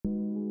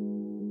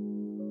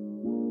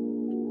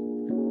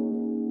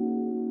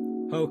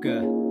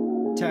Hoka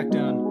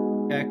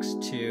Tecton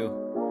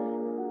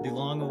X2, the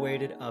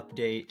long-awaited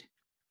update.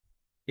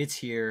 It's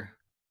here.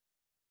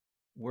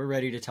 We're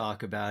ready to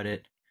talk about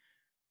it.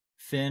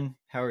 Finn,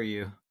 how are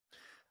you?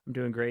 I'm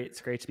doing great. It's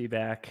great to be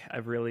back.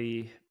 I've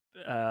really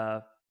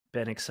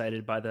been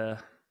excited by the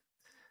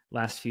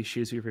last few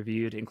shoes we've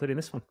reviewed, including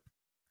this one.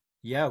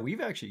 Yeah,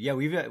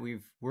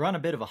 we're on a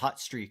bit of a hot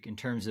streak in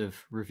terms of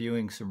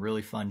reviewing some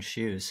really fun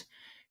shoes,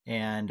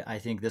 and I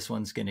think this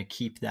one's going to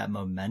keep that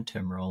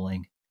momentum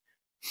rolling.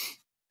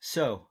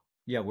 So,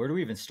 yeah, where do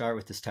we even start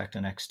with this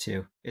Tecton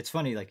X2? It's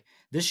funny, like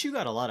this shoe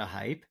got a lot of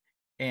hype,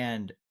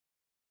 and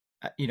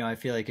I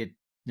feel like it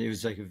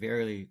was like a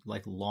very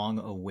like long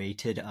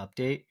awaited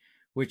update,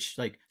 which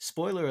like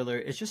spoiler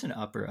alert, it's just an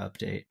upper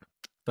update.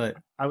 But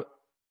I,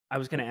 I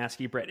was going to ask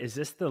you, Brett, is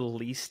this the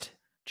least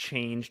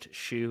changed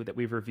shoe that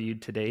we've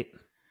reviewed to date?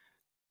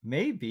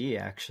 maybe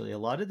actually a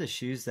lot of the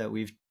shoes that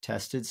we've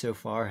tested so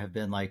far have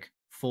been like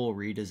full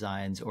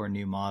redesigns or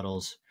new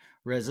models,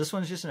 whereas this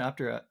one's just an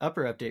upper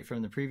update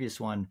from the previous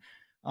one.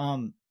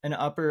 An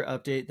upper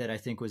update that I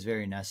think was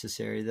very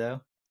necessary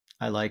though.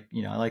 I like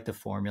the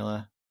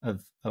formula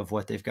of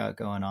what they've got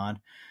going on.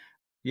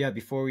 Yeah,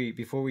 before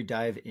we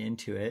dive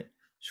into it,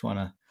 just want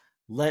to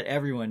let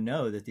everyone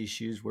know that these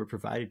shoes were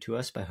provided to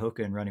us by Hoka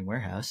and Running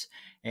Warehouse,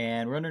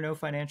 and we're under no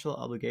financial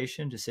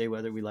obligation to say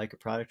whether we like a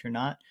product or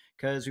not,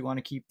 because we want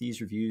to keep these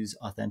reviews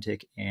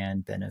authentic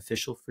and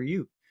beneficial for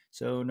you.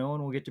 So no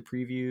one will get to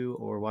preview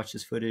or watch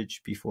this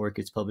footage before it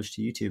gets published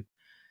to YouTube.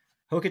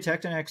 Hoka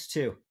Tecton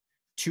X2,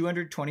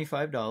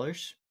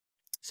 $225.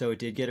 So it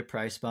did get a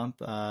price bump.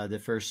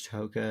 The first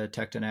Hoka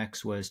Tecton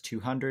X was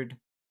 200.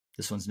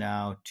 This one's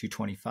now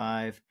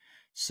 225.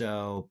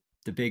 So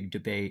the big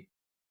debate,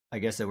 I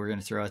guess, that we're going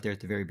to throw out there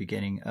at the very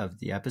beginning of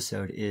the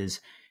episode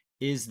is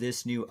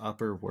this new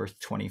upper worth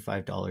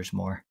 $25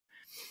 more?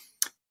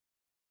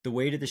 The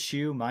weight of the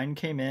shoe, mine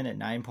came in at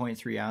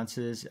 9.3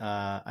 ounces.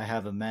 I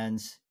have a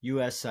men's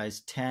US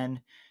size 10.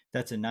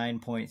 That's a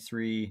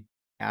 9.3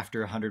 after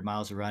 100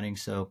 miles of running.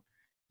 So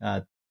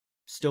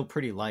still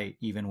pretty light,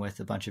 even with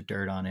a bunch of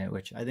dirt on it,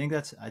 which I think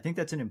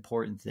that's an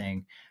important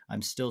thing.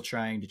 I'm still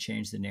trying to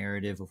change the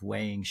narrative of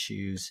weighing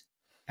shoes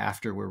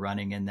after we're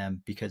running in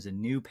them, because a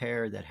new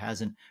pair that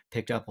hasn't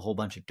picked up a whole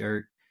bunch of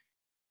dirt,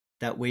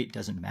 that weight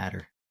doesn't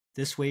matter.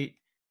 This weight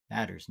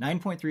matters.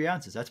 9.3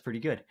 ounces, that's pretty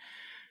good.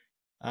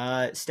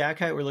 Stack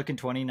height, we're looking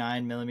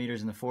 29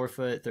 millimeters in the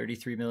forefoot,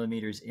 33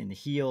 millimeters in the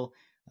heel.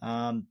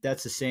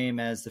 That's the same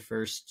as the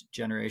first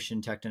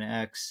generation Tecton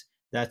X.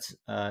 That's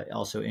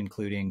also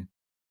including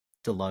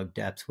the lug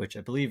depth, which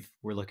I believe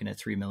we're looking at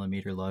 3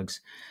 millimeter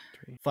lugs,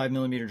 5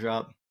 millimeter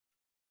drop.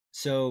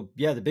 So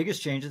yeah, the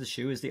biggest change of the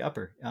shoe is the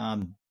upper.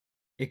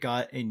 It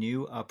got a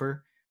new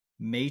upper.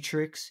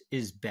 Matryx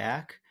is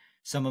back.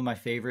 Some of my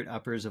favorite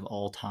uppers of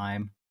all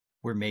time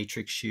were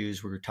Matryx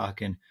shoes. We're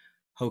talking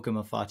Hoka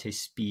Mafate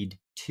Speed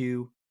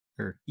 2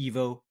 or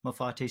Evo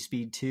Mafate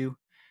Speed 2,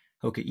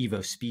 Hoka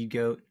Evo Speed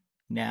Goat.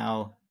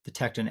 Now the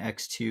Tecton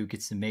X2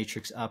 gets the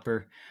Matryx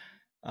upper.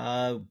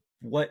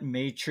 What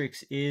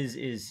Matryx is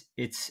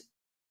it's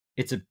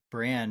a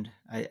brand.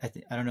 I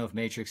don't know if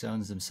Matryx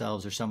owns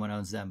themselves or someone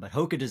owns them, but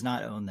Hoka does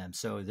not own them.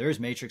 So there's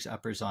Matryx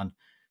uppers on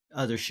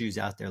other shoes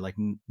out there, like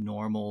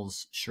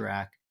Normals.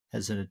 Chirac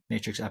has a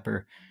Matryx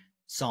upper.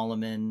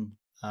 Solomon,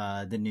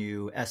 the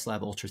new S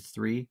Lab Ultra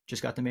 3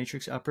 just got the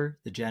Matryx upper.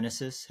 The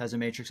Genesis has a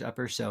Matryx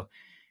upper. So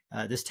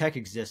this tech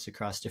exists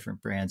across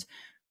different brands.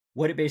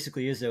 What it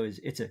basically is, though,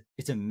 is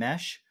it's a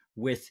mesh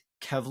with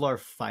Kevlar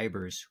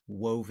fibers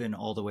woven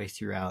all the way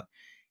throughout.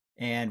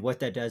 And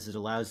what that does is it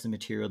allows the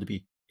material to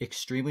be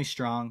extremely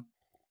strong,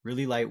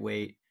 really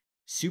lightweight,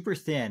 super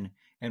thin.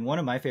 And one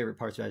of my favorite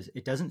parts about it is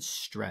it doesn't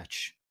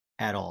stretch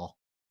at all,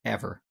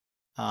 ever.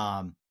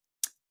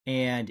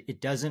 And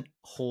it doesn't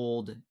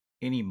hold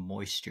any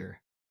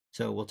moisture.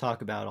 So we'll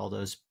talk about all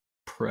those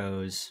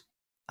pros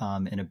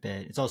in a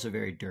bit. It's also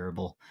very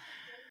durable.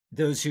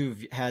 Those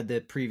who've had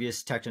the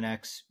previous Tecton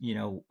X,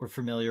 were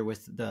familiar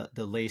with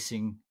the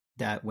lacing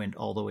that went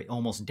all the way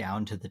almost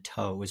down to the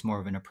toe. It was more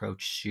of an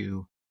approach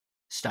shoe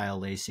style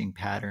lacing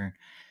pattern.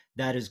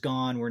 That is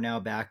gone. We're now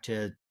back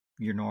to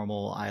your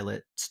normal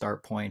eyelet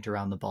start point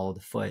around the ball of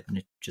the foot, and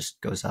it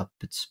just goes up.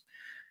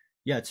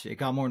 It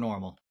got more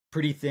normal.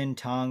 Pretty thin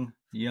tongue.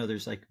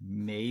 There's like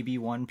maybe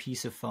one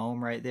piece of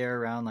foam right there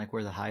around like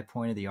where the high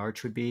point of the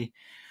arch would be.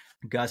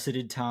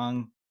 Gusseted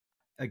tongue.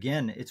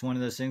 Again, it's one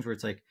of those things where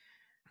it's like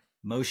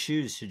most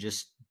shoes should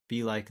just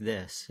be like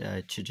this.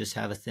 It should just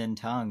have a thin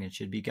tongue. It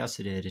should be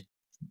gusseted. It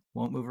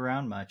won't move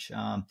around much.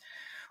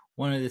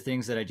 One of the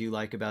things that I do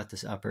like about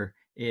this upper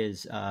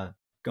is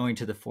going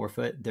to the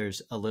forefoot.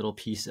 There's a little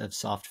piece of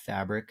soft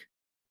fabric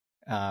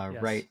Yes.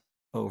 right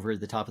over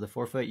the top of the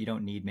forefoot. You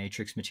don't need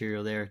Matryx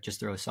material there. Just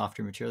throw a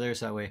softer material there.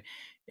 So that way,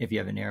 if you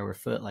have a narrower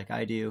foot like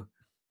I do,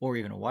 or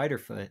even a wider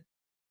foot,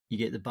 you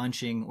get the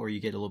bunching or you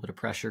get a little bit of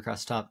pressure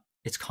across the top.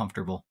 It's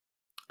comfortable.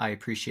 I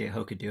appreciate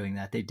Hoka doing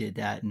that. They did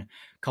that in a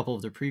couple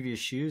of their previous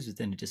shoes, but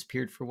then it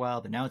disappeared for a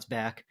while, but now it's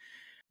back.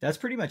 That's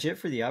pretty much it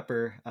for the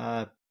upper.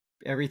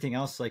 everything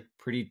else like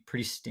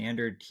pretty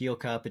standard heel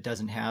cup. It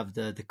doesn't have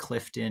the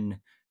Clifton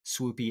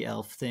swoopy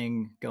elf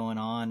thing going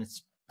on.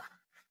 It's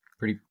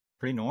pretty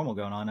normal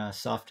going on.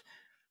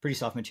 Pretty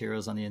soft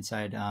materials on the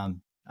inside.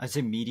 I'd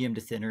say medium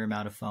to thinner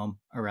amount of foam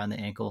around the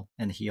ankle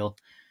and the heel.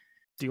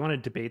 Do you want to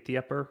debate the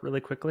upper really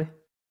quickly?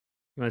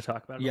 You want to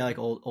talk about it? Yeah, like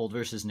old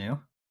versus new.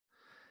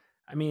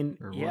 I mean,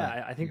 Or yeah,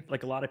 what? I think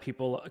like a lot of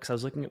people, because I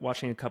was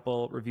watching a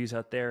couple reviews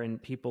out there,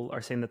 and people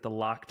are saying that the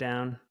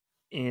lockdown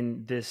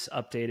in this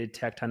updated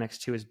Tecton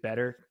X2 is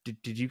better.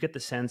 Did you get the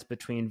sense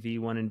between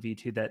V1 and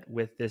V2 that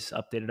with this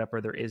updated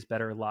upper there is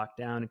better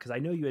lockdown? Because I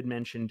know you had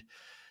mentioned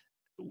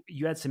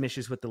you had some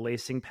issues with the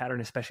lacing pattern,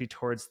 especially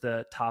towards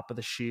the top of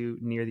the shoe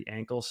near the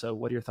ankle. So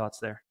what are your thoughts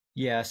there?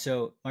 Yeah,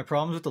 so my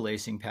problems with the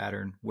lacing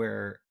pattern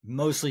were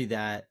mostly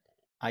that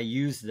I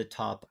use the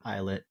top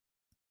eyelet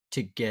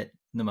to get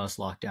the most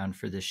lockdown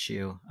for this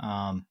shoe,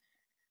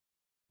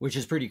 which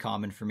is pretty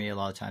common for me. A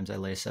lot of times I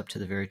lace up to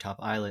the very top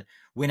eyelet.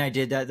 When I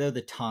did that, though,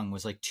 the tongue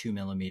was like 2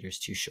 millimeters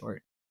too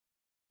short.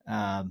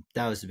 That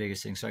was the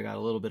biggest thing. So I got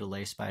a little bit of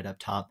lace bite up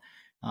top.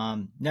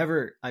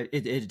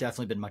 It had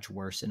definitely been much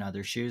worse in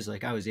other shoes.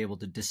 Like I was able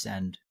to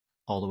descend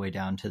all the way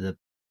down to the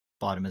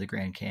bottom of the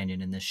Grand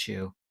Canyon in this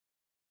shoe,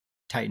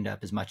 tightened up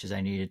as much as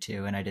I needed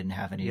to, and I didn't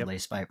have any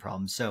lace bite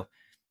problems. So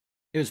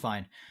it was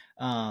fine.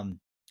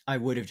 I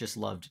would have just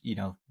loved,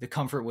 the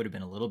comfort would have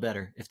been a little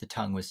better if the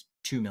tongue was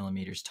 2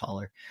 millimeters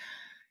taller.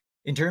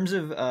 In terms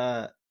of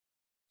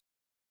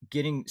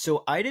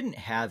so I didn't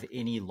have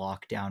any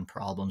lockdown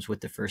problems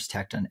with the first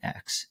Tecton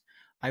X.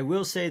 I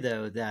will say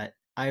though that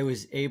I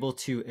was able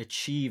to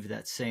achieve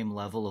that same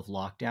level of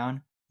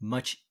lockdown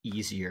much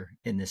easier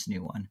in this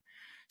new one.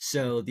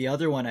 So the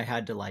other one I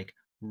had to like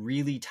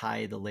really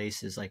tie the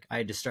laces. Like I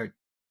had to start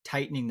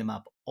tightening them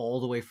up all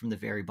the way from the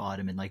very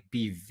bottom and like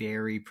be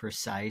very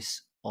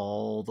precise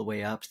all the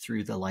way up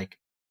through the like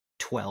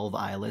 12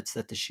 eyelets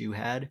that the shoe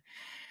had.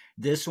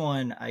 This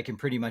one, I can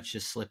pretty much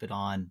just slip it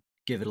on,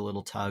 give it a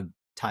little tug,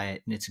 tie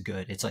it, and it's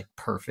good. It's like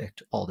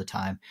perfect all the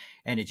time.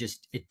 And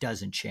it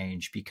doesn't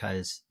change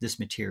because this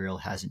material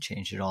hasn't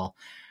changed at all.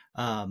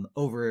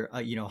 Over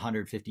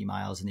 150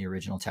 miles in the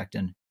original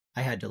Tecton,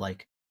 I had to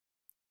like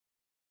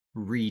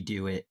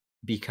redo it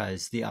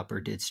because the upper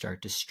did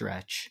start to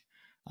stretch.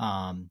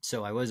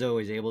 So I was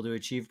always able to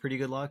achieve pretty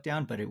good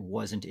lockdown, but it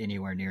wasn't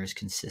anywhere near as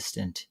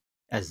consistent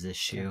as this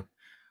shoe. Okay.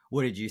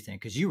 What did you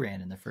think? Because you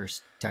ran in the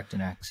first Tecton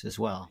X as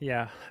well.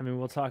 Yeah, I mean,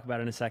 we'll talk about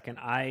it in a second.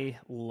 I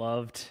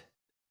loved,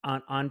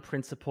 on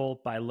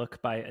principle, by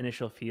look, by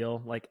initial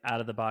feel, like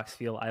out of the box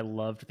feel, I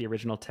loved the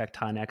original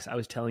Tecton X. I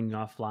was telling you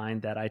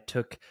offline that I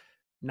took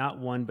not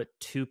one, but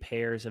two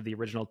pairs of the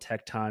original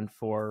Tecton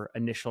for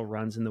initial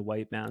runs in the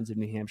White Mountains of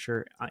New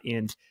Hampshire.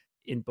 And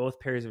in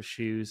both pairs of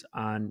shoes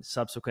on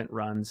subsequent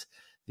runs,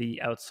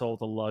 the outsole,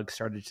 the lug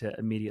started to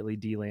immediately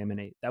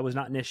delaminate. That was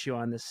not an issue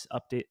on this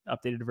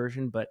updated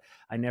version, but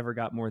I never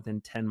got more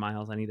than 10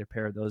 miles on either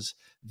pair of those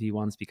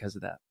V1s because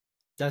of that.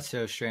 That's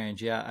so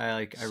strange. Yeah,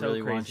 I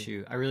really want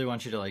you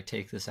to like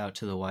take this out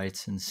to the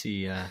whites and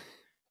see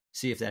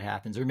if that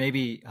happens. Or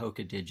maybe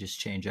Hoka did just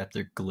change up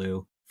their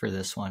glue for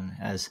this one,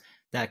 as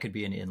that could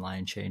be an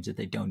inline change that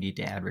they don't need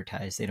to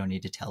advertise. They don't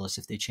need to tell us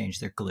if they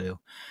change their glue.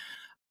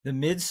 The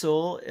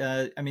midsole,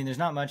 I mean, there's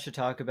not much to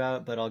talk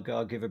about, but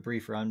I'll give a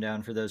brief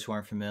rundown for those who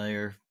aren't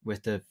familiar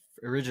with the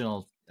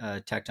original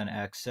Tecton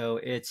X. So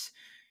it's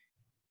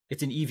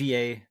an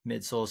EVA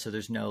midsole, so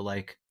there's no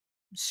like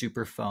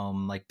super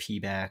foam like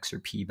Pebax or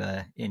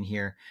Peba in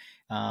here.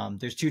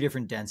 There's two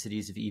different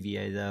densities of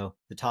EVA though.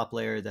 The top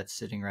layer that's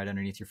sitting right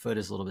underneath your foot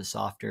is a little bit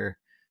softer.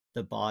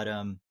 The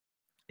bottom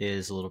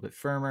is a little bit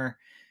firmer.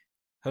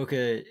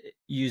 Hoka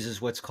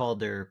uses what's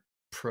called their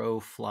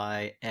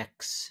ProFly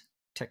X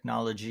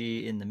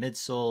technology in the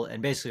midsole,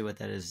 and basically what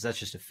that is that's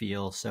just a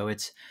feel. So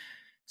it's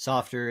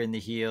softer in the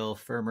heel,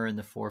 firmer in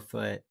the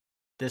forefoot.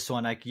 This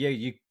one,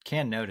 you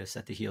can notice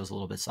that the heel is a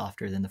little bit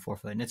softer than the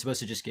forefoot, and it's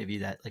supposed to just give you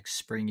that like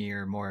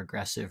springier, more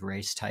aggressive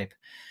race type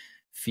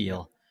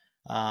feel.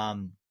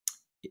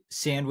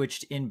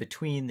 Sandwiched in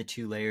between the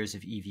two layers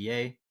of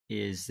EVA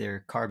is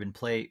their carbon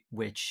plate,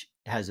 which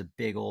has a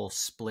big old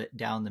split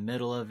down the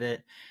middle of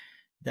it.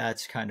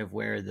 That's kind of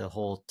where the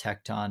whole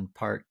Tecton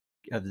part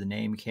of the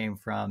name came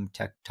from.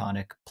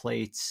 Tectonic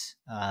plates.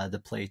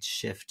 The plates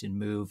shift and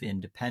move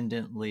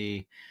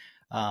independently.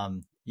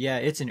 Yeah,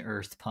 it's an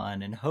earth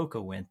pun, and Hoka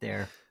went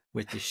there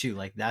with the shoe.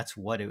 Like that's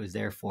what it was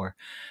there for.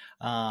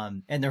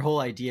 And their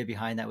whole idea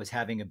behind that was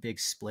having a big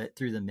split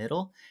through the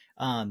middle.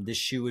 The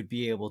shoe would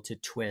be able to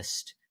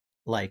twist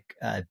like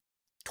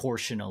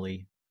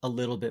torsionally a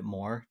little bit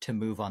more to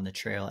move on the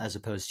trail, as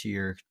opposed to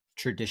your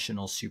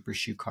traditional super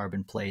shoe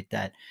carbon plate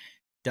that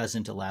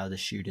doesn't allow the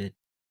shoe to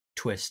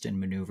twist and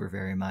maneuver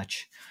very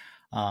much.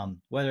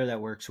 Whether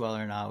that works well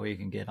or not, we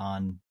can get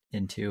on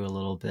into a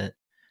little bit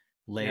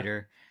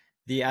later. Yeah.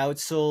 The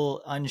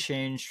outsole,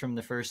 unchanged from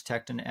the first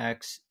Tecton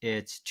X.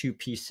 It's two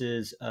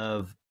pieces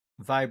of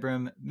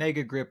Vibram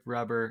Mega Grip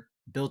rubber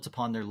built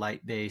upon their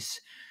light base.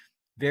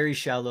 Very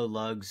shallow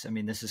lugs. I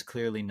mean, this is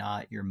clearly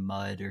not your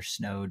mud or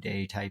snow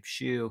day type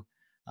shoe.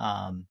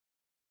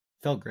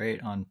 felt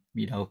great on,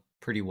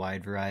 pretty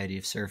wide variety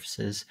of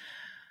surfaces.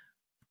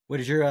 What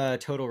did your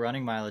total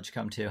running mileage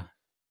come to?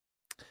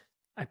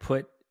 I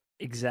put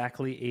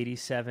exactly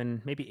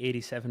 87, maybe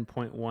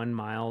 87.1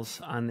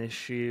 miles on this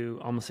shoe,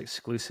 almost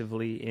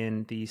exclusively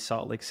in the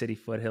Salt Lake City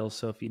foothills.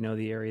 So if you know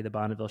the area, the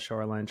Bonneville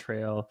Shoreline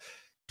Trail,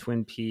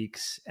 Twin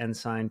Peaks,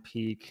 Ensign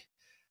Peak,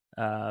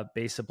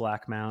 base of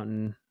Black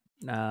Mountain,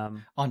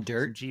 On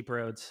dirt? some Jeep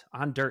roads,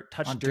 on dirt,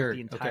 touched On dirt dirt.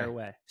 the entire Okay.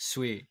 way.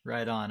 Sweet.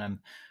 Right on. I'm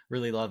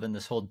really loving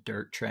this whole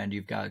dirt trend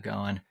you've got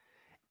going.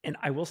 And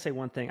I will say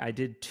one thing, I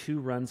did 2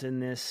 runs in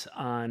this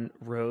on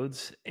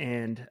roads,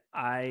 and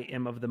I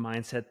am of the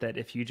mindset that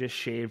if you just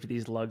shaved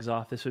these lugs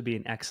off, this would be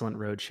an excellent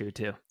road shoe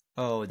too.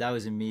 Oh, that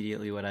was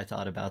immediately what I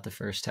thought about the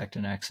first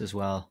Tecton X as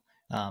well.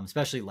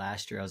 Especially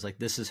last year. I was like,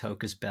 this is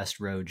Hoka's best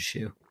road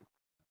shoe.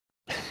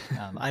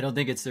 I don't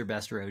think it's their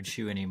best road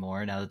shoe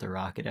anymore now that the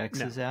Rocket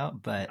X is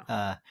out, but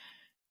I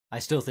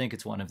still think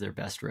it's one of their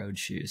best road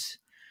shoes.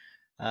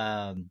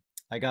 I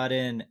got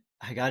in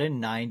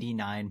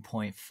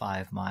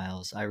 99.5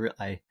 miles.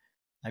 I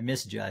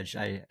misjudged.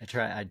 I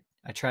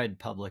tried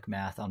public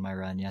math on my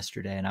run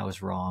yesterday and I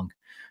was wrong.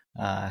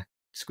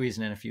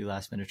 Squeezing in a few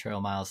last minute trail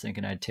miles,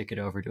 thinking I'd tick it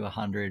over to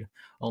 100,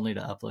 only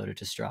to upload it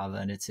to Strava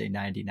and it'd say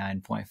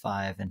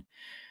 99.5. And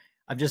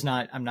I'm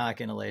not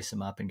going to lace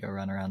them up and go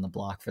run around the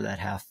block for that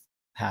half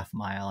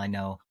mile. I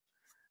know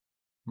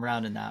I'm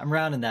rounding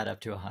that up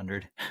to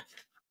 100.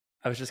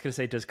 I was just going to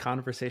say, does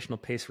conversational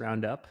pace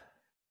round up?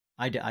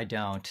 I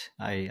don't.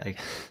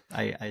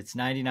 It's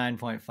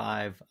 99.5.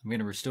 I'm going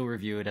to still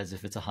review it as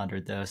if it's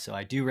 100 though. So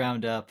I do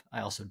round up.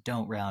 I also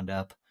don't round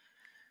up.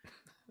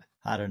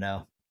 I don't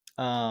know.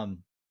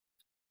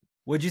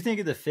 What'd you think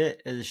of the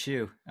fit of the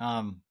shoe?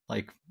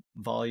 Like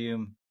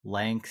volume,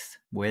 length,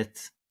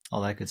 width,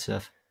 all that good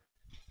stuff.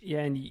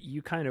 Yeah, and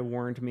you kind of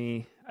warned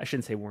me. I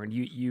shouldn't say warned.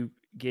 You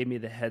gave me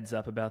the heads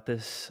up about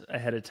this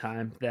ahead of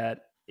time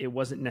that it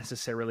wasn't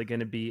necessarily going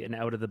to be an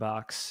out of the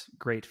box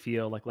great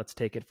feel. Like, let's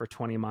take it for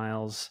 20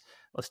 miles.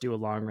 Let's do a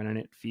long run in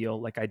it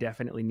feel. Like, I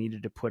definitely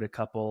needed to put a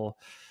couple,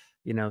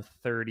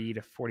 30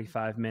 to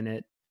 45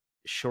 minute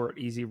short,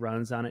 easy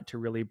runs on it to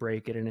really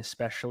break it, and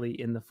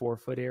especially in the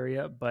forefoot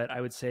area. But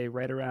I would say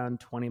right around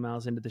 20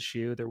 miles into the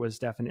shoe, there was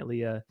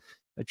definitely a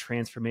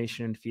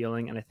transformation in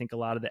feeling. And I think a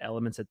lot of the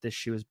elements that this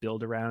shoe is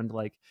built around,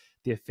 like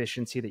the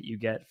efficiency that you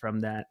get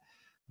from that,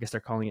 I guess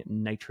they're calling it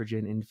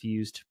nitrogen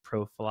infused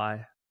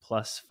ProFly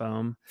Plus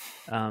foam.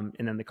 And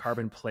then the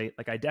carbon plate,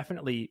 like I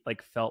definitely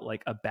like felt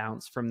like a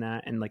bounce from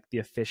that, and like the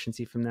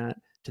efficiency from that,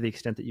 to the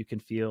extent that you can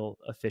feel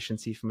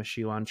efficiency from a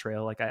shoe on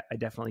trail. Like I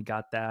definitely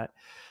got that.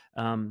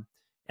 And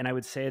I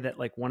would say that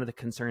like one of the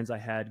concerns I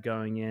had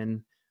going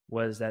in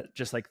was that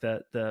just like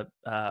the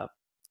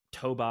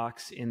toe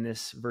box in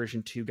this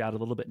version 2 got a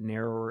little bit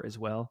narrower as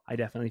well. I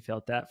definitely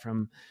felt that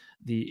from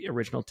the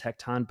original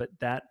Tecton, but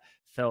that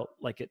felt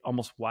like it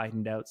almost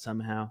widened out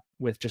somehow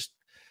with just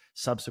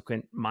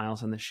subsequent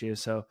miles on the shoe.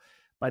 So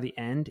by the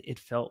end, it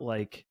felt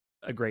like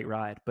a great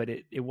ride, but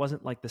it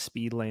wasn't like the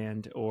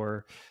Speedland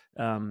or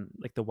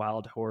like the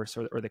Wild Horse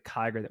or the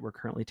Kyger that we're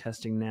currently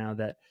testing now,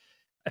 that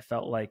I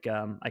felt like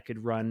I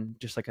could run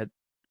just like a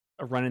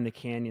run in the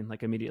canyon,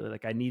 like immediately.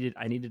 Like I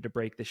needed to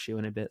break the shoe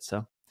in a bit.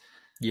 So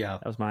yeah,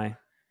 that was my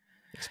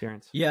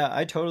experience. Yeah,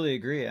 I totally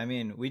agree. I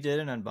mean, we did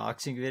an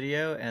unboxing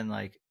video and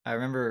like I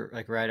remember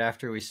like right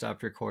after we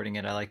stopped recording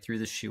it, I like threw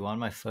the shoe on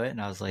my foot and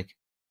I was like,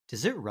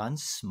 does it run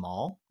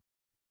small?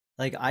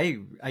 Like I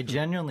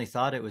genuinely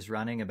thought it was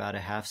running about a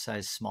half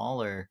size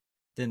smaller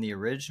than the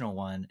original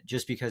one,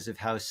 just because of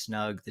how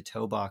snug the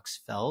toe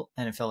box felt,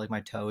 and it felt like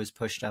my toe was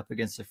pushed up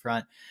against the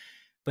front.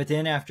 But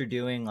then after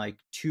doing like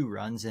 2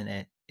 runs in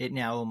it, it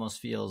now almost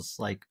feels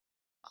like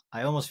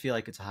I almost feel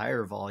like it's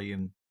higher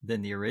volume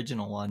than the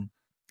original one.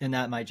 And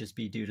that might just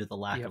be due to the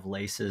lack of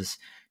laces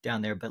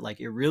down there, but like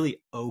it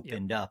really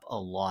opened up a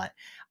lot.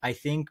 I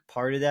think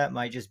part of that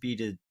might just be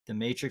to the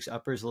Matryx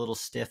upper is a little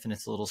stiff and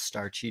it's a little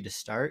starchy to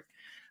start.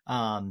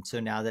 So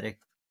now that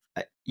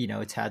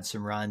it's had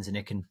some runs and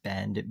it can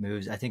bend, it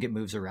moves. I think it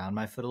moves around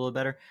my foot a little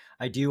better.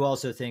 I do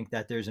also think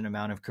that there's an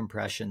amount of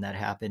compression that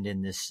happened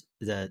in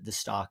the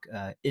stock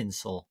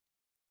insole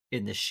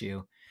in this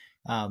shoe.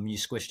 You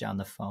squish down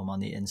the foam on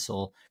the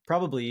insole,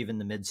 probably even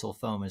the midsole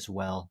foam as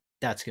well.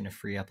 That's going to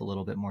free up a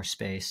little bit more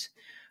space.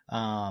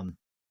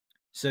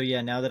 So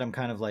yeah, now that I'm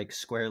kind of like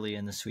squarely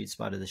in the sweet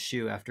spot of the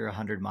shoe after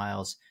 100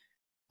 miles,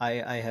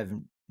 I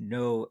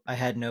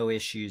had no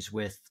issues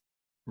with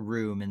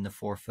room in the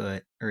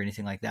forefoot or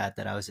anything like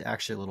that I was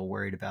actually a little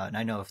worried about. And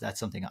I know if that's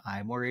something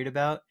I'm worried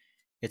about,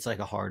 it's like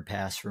a hard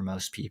pass for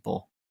most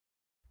people.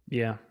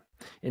 Yeah.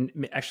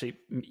 And actually,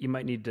 you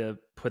might need to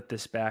put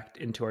this back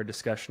into our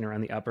discussion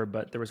around the upper,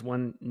 but there was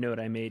one note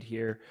I made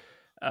here.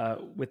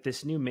 With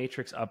this new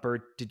Matryx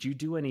upper, did you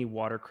do any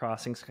water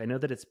crossings? I know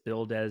that it's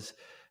billed as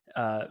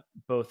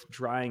both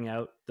drying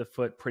out the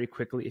foot pretty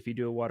quickly if you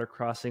do a water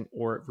crossing,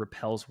 or it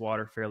repels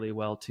water fairly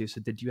well too. So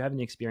did you have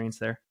any experience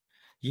there?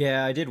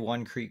 Yeah, I did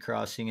one creek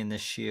crossing in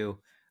this shoe.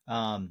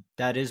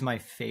 That is my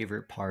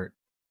favorite part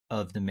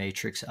of the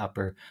Matryx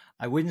upper.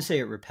 I wouldn't say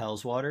it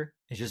repels water.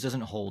 It just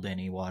doesn't hold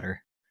any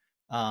water.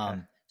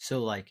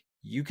 So like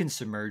you can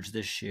submerge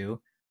this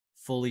shoe,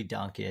 fully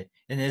dunk it.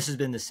 And this has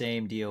been the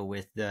same deal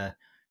with the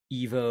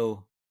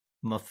Evo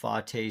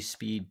Mafate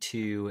Speed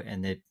 2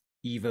 and the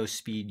Evo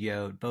Speed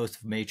Yo,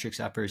 both Matryx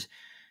uppers.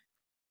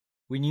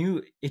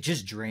 It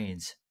just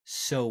drains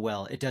so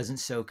well. It doesn't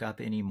soak up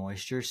any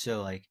moisture.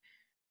 So like,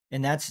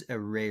 and that's a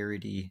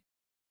rarity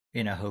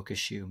in a Hoka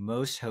shoe.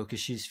 Most Hoka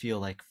shoes feel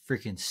like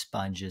freaking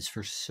sponges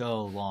for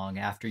so long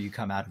after you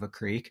come out of a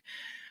creek.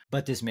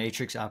 But this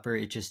Matryx upper,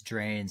 it just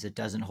drains. It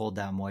doesn't hold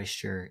that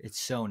moisture. It's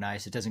so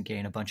nice. It doesn't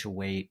gain a bunch of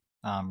weight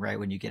right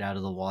when you get out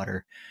of the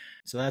water.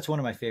 So that's one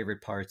of my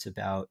favorite parts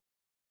about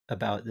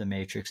the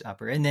Matryx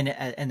upper. And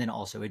then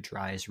also it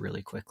dries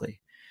really quickly.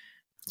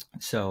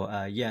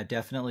 So yeah,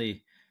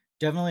 definitely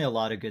a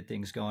lot of good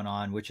things going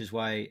on, which is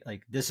why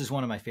like this is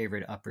one of my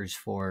favorite uppers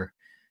for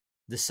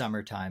the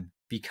summertime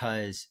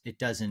because it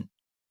doesn't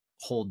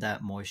hold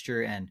that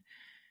moisture. And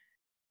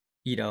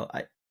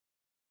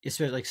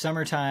especially like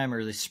summertime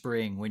or the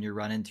spring when you're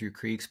running through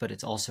creeks, but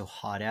it's also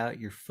hot out,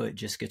 your foot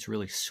just gets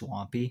really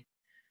swampy.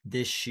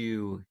 This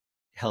shoe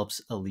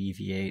helps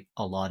alleviate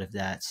a lot of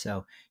that.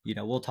 So,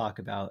 we'll talk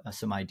about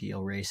some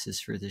ideal races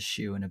for this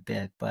shoe in a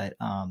bit, but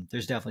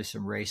there's definitely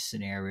some race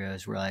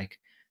scenarios where like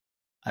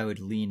I would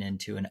lean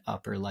into an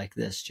upper like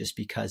this just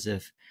because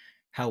of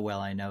how well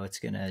I know it's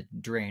going to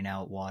drain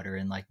out water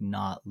and like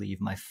not leave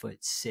my foot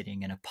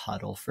sitting in a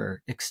puddle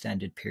for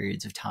extended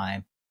periods of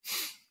time.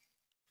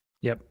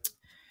 Yep.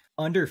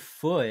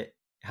 Underfoot,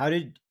 how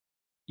did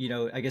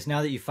I guess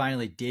now that you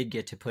finally did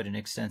get to put an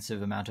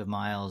extensive amount of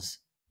miles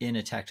in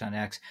a Tecton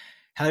X,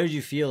 how did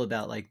you feel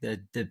about like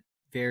the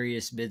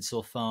various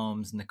midsole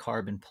foams and the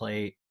carbon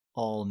plate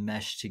all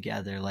meshed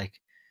together? Like,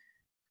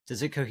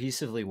 does it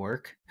cohesively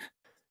work?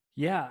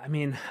 Yeah, I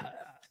mean,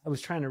 I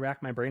was trying to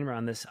rack my brain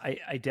around this.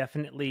 I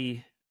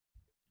definitely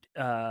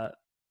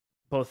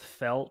both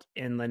felt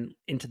and then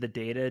into the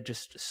data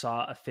just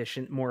saw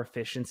more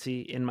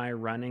efficiency in my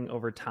running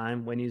over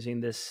time when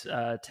using this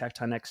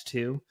Tecton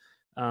X2.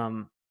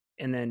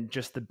 And then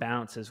just the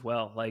bounce as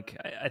well. Like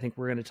I think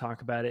we're going to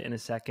talk about it in a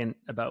second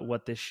about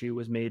what this shoe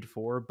was made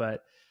for,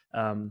 but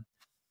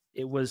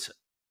it was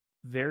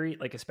very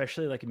like,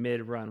 especially like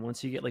mid run,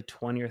 once you get like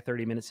 20 or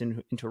 30 minutes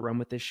into a run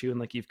with this shoe and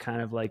like you've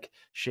kind of like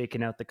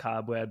shaken out the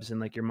cobwebs and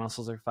like your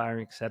muscles are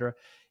firing, etc.,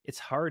 it's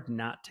hard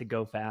not to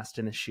go fast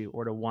in the shoe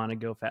or to want to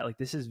go fast. Like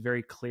this is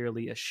very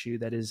clearly a shoe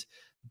that is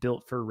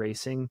built for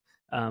racing,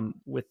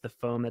 with the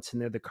foam that's in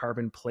there, the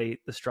carbon plate,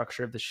 the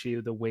structure of the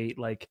shoe, the weight.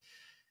 Like,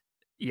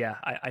 yeah,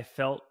 I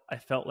felt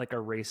like a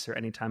racer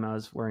anytime I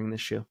was wearing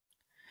this shoe.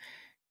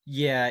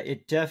 Yeah,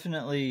 it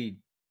definitely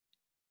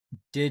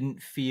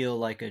didn't feel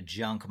like a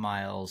junk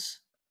miles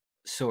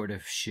sort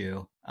of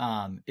shoe.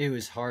 It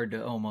was hard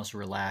to almost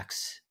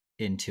relax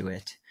into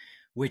it,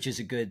 which is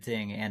a good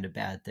thing and a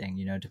bad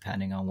thing,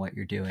 depending on what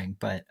you're doing.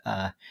 But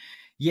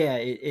yeah,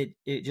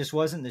 it just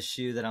wasn't the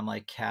shoe that I'm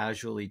like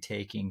casually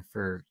taking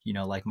for,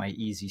 like my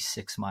easy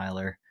 6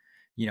 miler,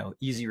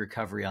 easy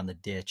recovery on the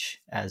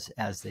ditch, as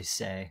they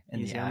say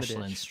in the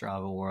Ashland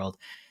Strava world.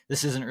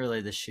 This isn't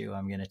really the shoe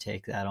I'm going to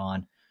take that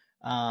on.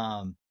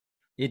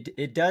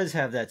 It does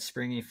have that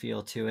springy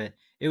feel to it.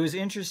 It was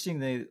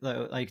interesting.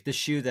 Like the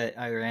shoe that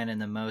I ran in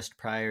the most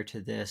prior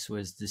to this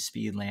was the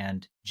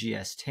Speedland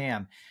GS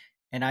Tam.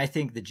 And I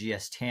think the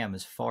GS Tam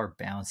is far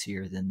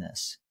bouncier than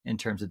this in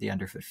terms of the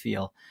underfoot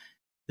feel.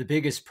 The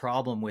biggest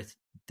problem with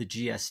the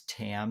GS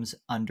Tam's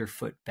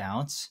underfoot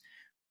bounce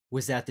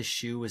was that the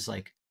shoe was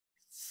like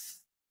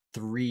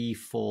 3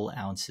 full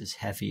ounces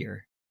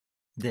heavier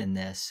than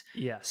this.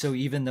 Yeah. So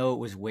even though it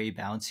was way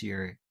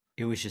bouncier,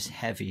 it was just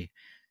heavy.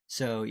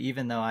 So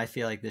even though I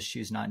feel like this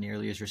shoe's not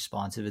nearly as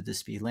responsive as the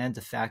Speedland,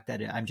 the fact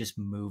that I'm just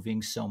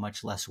moving so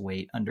much less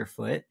weight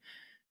underfoot,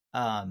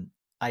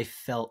 I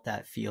felt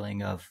that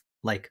feeling of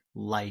like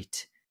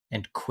light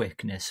and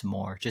quickness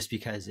more, just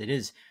because it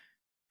is,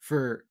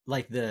 for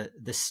like the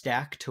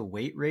stack to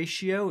weight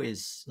ratio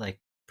is like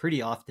pretty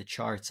off the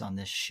charts on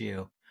this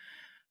shoe,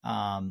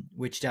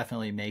 which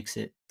definitely makes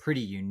it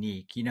pretty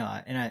unique. And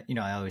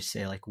I always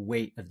say like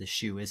weight of the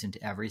shoe isn't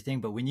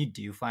everything, but when you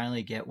do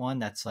finally get one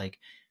that's like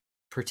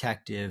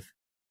protective,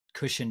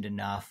 cushioned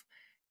enough,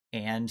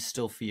 and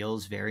still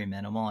feels very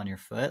minimal on your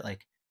foot,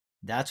 like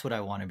that's what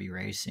I want to be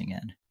racing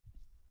in.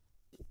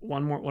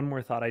 One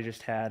more thought I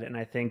just had, and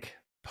I think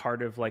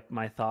part of like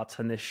my thoughts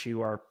on this shoe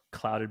are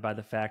clouded by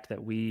the fact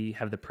that we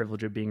have the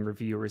privilege of being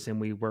reviewers and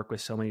we work with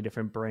so many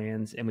different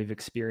brands and we've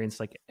experienced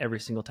like every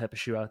single type of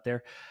shoe out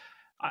there.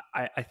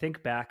 I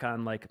think back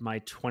on like my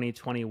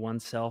 2021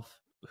 self,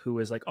 who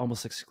was like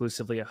almost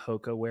exclusively a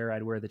Hoka wear.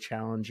 I'd wear the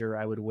Challenger,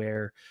 I would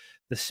wear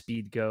the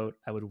Speed Goat,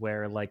 I would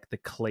wear like the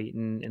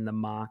Clayton and the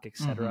Mach,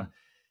 etc. Mm-hmm.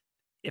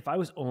 If I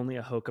was only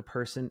a Hoka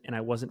person and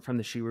I wasn't from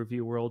the shoe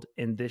review world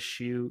and this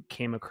shoe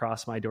came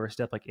across my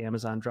doorstep, like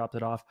Amazon dropped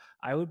it off,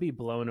 I would be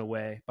blown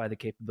away by the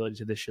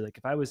capabilities of this shoe. Like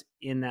if I was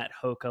in that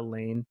Hoka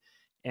lane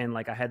and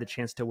like I had the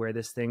chance to wear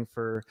this thing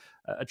for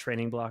a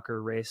training block or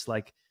a race,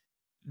 like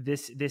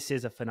this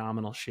is a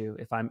phenomenal shoe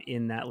if I'm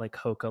in that like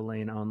Hoka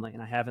lane only,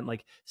 and I haven't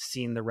like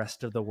seen the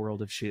rest of the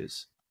world of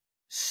shoes.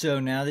 So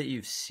now that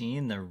you've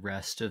seen the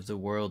rest of the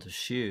world of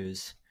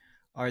shoes,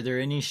 are there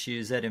any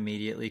shoes that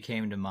immediately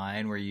came to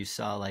mind where you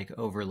saw like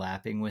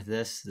overlapping with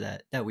this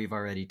that we've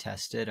already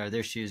tested? Are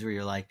there shoes where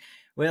you're like,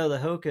 well, the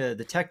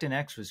Tecton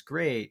X was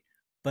great,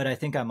 but I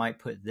think I might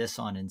put this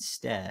on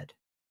instead?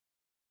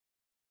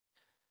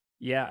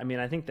 Yeah, I mean,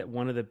 I think that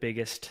one of the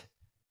biggest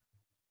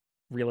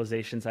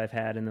realizations I've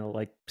had in the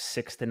like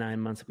 6 to 9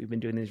 months that we've been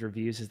doing these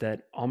reviews is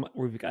that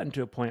we've gotten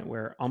to a point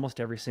where almost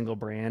every single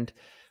brand,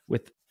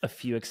 with a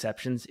few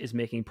exceptions, is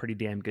making pretty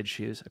damn good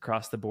shoes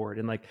across the board.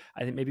 And like,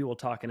 I think maybe we'll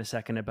talk in a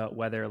second about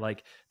whether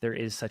like there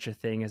is such a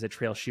thing as a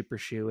trail super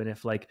shoe, and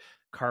if like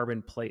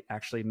carbon plate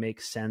actually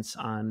makes sense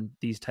on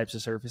these types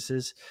of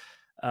surfaces.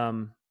 I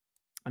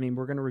mean,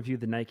 we're going to review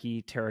the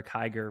Nike Terra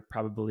Kiger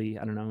probably,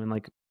 I don't know, in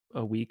like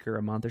a week or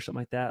a month or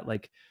something like that.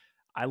 Like,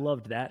 I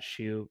loved that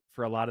shoe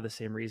for a lot of the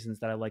same reasons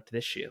that I liked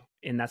this shoe.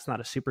 And that's not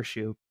a super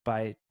shoe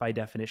by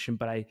definition,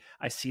 but I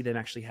see them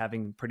actually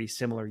having pretty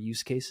similar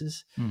use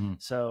cases. Mm-hmm.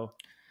 So,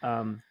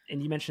 and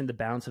you mentioned the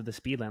bounce of the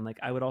Speedland. Like,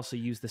 I would also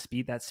use that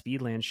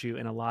Speedland shoe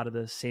in a lot of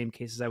the same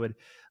cases I would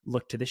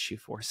look to this shoe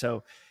for.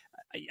 So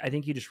I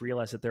think you just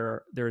realize that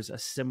there's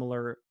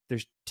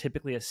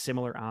typically a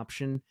similar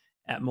option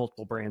at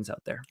multiple brands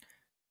out there.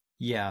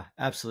 Yeah,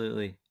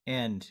 absolutely.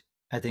 And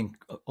I think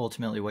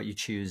ultimately what you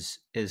choose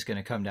is going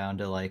to come down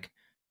to like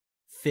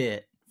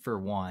fit for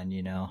one,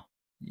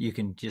 you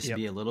can just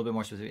be a little bit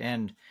more specific.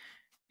 And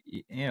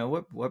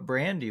what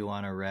brand do you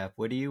want to rep?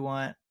 What do you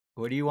want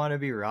to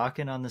be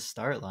rocking on the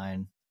start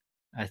line?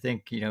 I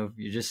think, you're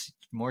just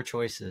more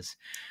choices.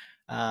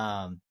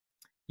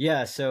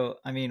 Yeah. So,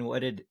 I mean,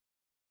 what do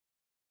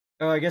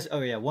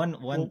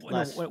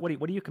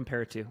you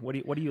compare it to? What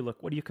do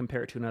you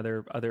compare it to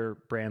in other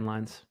brand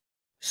lines?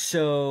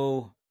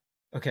 So,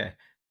 okay.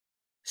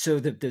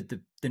 So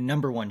the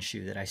number one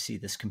shoe that I see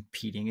this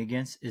competing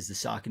against is the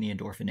Saucony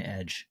Endorphin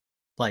Edge.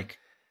 Like,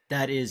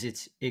 that is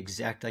its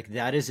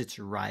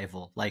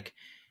rival. Like,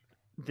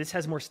 this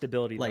has more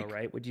stability, like, though,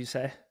 right? Would you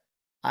say?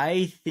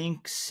 I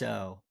think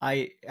so.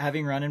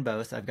 Having run in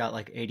both, I've got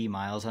like 80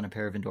 miles on a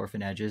pair of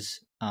Endorphin Edges.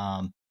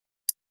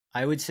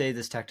 I would say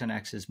this Tecton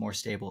X is more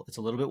stable. It's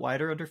a little bit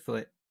wider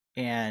underfoot,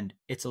 and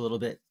it's a little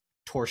bit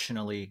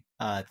torsionally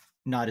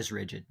not as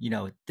rigid.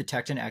 The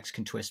Tecton X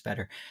can twist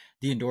better.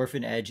 The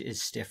Endorphin Edge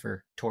is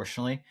stiffer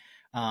torsionally,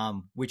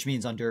 which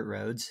means on dirt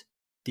roads,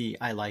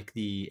 I like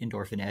the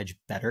Endorphin Edge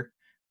better.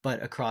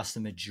 But across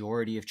the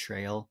majority of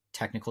trail,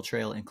 technical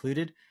trail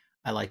included,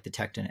 I like the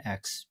Tecton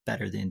X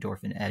better than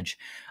Endorphin Edge.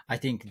 I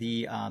think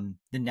the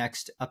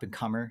next up and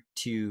comer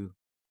to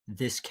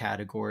this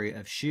category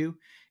of shoe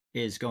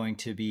is going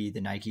to be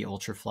the Nike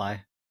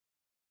Ultrafly.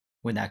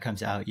 When that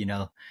comes out,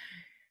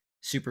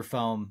 super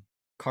foam,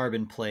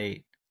 carbon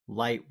plate,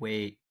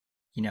 lightweight.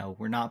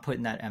 We're not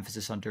putting that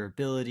emphasis on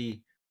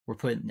durability. We're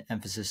putting the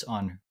emphasis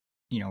on,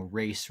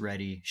 race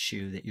ready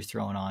shoe that you're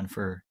throwing on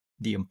for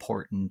the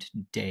important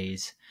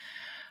days.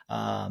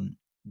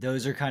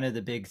 Those are kind of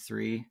the big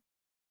three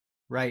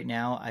right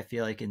now. I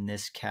feel like in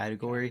this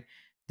category,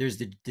 there's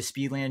the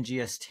Speedland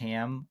GS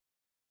Tam,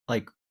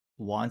 like,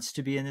 wants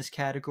to be in this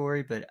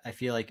category, but I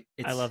feel like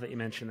I love that you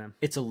mentioned them.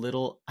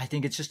 I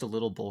think it's just a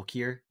little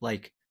bulkier.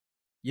 Like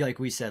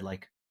we said,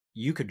 like,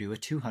 you could do a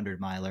 200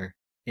 miler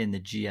in the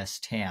GS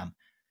Tam.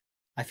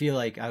 I feel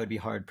like I would be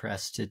hard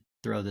pressed to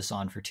throw this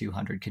on for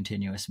 200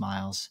 continuous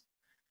miles.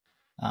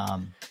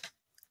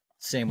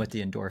 Same with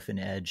the Endorphin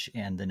Edge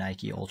and the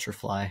Nike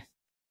Ultrafly.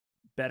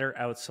 Better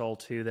outsole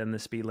too than the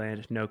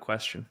Speedland, no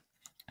question.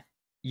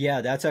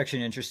 Yeah, that's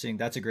actually interesting.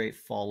 That's a great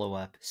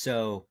follow-up.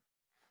 So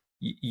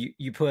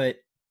you put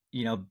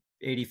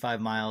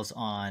 85 miles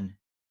on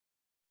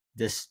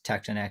this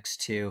Tecton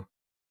X2.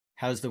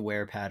 How's the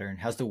wear pattern?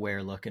 How's the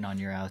wear looking on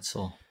your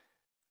outsole?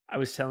 I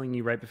was telling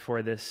you right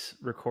before this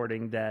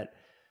recording that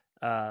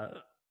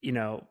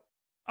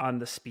on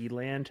the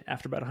Speedland,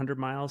 after about 100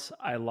 miles,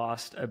 I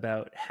lost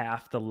about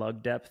half the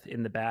lug depth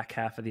in the back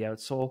half of the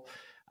outsole.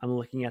 I'm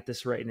looking at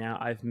this right now.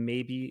 I've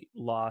maybe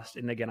lost,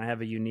 and again, I have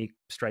a unique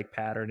strike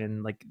pattern,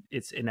 and like,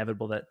 it's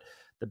inevitable that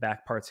the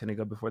back part's going to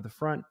go before the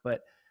front,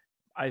 but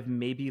I've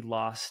maybe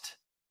lost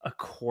a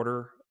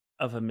quarter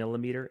of a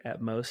millimeter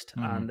at most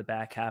on the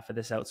back half of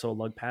this outsole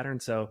lug pattern.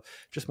 So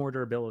just more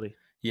durability.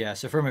 Yeah.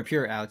 So from a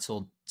pure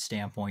outsole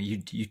standpoint,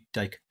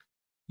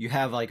 you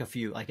have like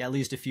at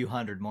least a few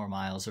hundred more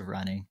miles of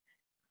running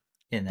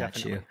in that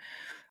Definitely. shoe.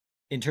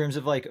 In terms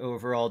of like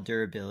overall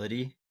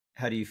durability,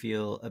 how do you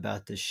feel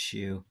about this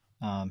shoe?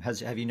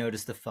 Have you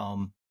noticed the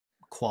foam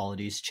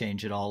qualities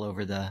change at all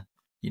over the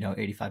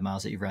 85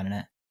 miles that you've run in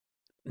it?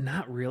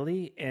 Not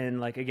really. And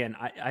like, again,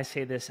 I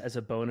say this as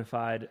a bona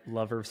fide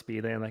lover of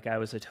Speedland. Like, I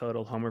was a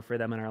total homer for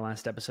them in our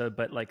last episode,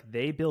 but like,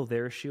 they build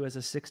their shoe as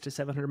a 600 to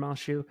 700 mile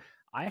shoe.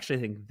 I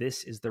actually think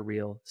this is the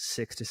real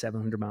 600 to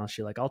 700 mile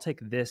shoe. Like, I'll take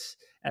this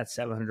at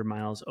 700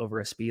 miles over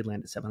a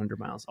Speedland at 700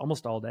 miles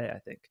almost all day, I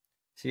think.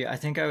 See, I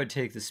think I would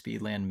take the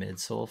Speedland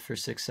midsole for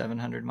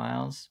 700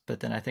 miles, but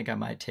then I think I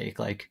might take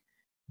like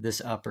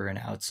this upper and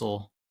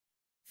outsole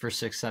for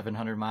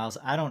 600-700 miles.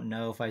 I don't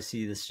know if I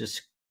see this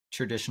just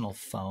traditional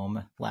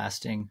foam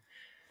lasting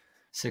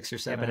 600 or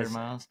 700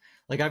 miles.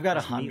 Like I've got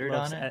 100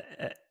 on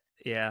it.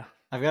 Yeah,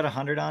 I've got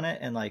 100 on it,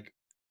 and like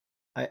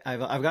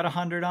I've got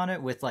 100 on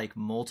it with like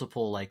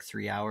multiple like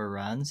 3-hour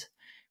runs.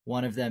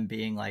 One of them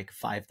being like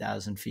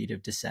 5,000 feet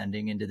of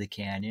descending into the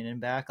canyon and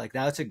back. Like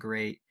that's a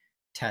great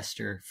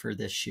tester for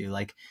this shoe.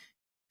 Like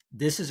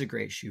this is a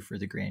great shoe for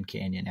the Grand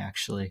Canyon,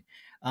 actually.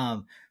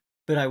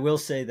 But I will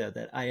say though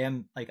that I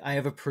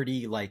have a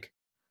pretty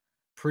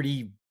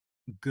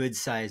good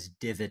sized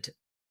divot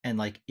and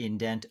like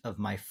indent of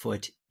my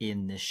foot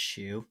in this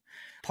shoe.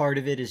 Part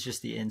of it is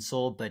just the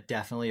insole, but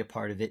definitely a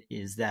part of it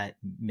is that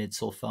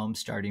midsole foam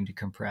starting to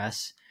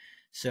compress.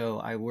 So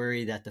I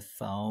worry that the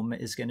foam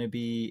is going to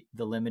be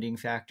the limiting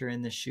factor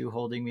in the shoe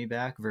holding me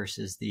back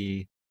versus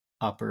the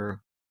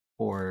upper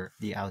or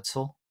the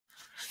outsole.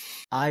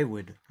 I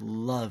would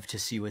love to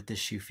see what this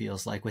shoe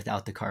feels like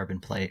without the carbon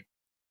plate.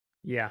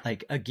 Yeah.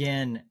 Like,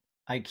 again,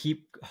 I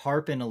keep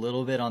harping a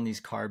little bit on these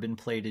carbon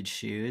plated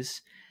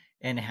shoes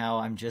and how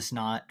I'm just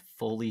not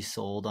fully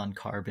sold on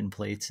carbon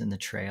plates in the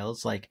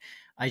trails. Like,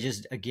 I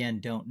just, again,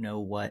 don't know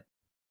what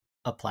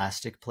a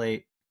plastic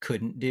plate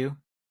couldn't do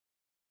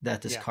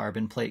that this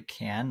carbon plate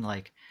can.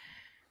 Like,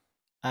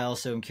 I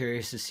also am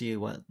curious to see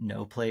what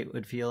no plate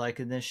would feel like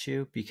in this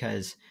shoe,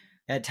 because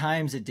at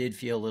times it did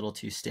feel a little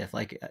too stiff.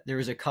 Like there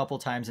was a couple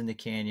times in the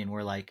canyon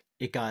where like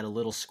it got a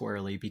little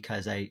squirrely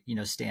because I,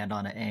 stand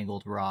on an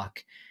angled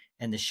rock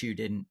and the shoe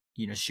didn't,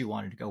 shoe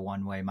wanted to go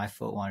one way, my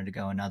foot wanted to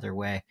go another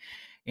way.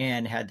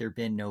 And had there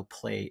been no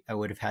plate, I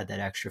would have had that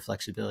extra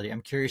flexibility.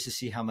 I'm curious to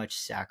see how much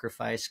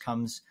sacrifice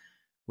comes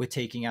with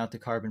taking out the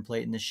carbon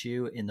plate in the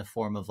shoe in the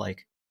form of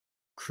like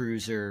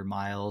cruiser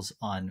miles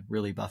on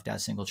really buffed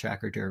out single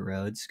track or dirt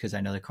roads, because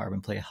I know the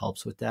carbon plate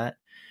helps with that.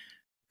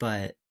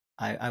 But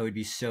I would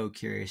be so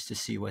curious to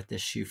see what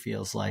this shoe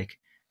feels like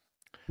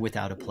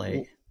without a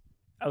plate.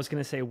 I was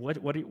going to say,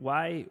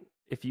 why,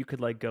 if you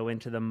could like go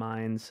into the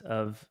minds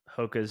of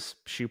Hoka's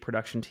shoe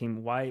production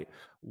team,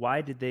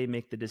 why did they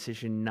make the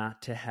decision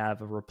not to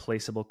have a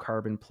replaceable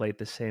carbon plate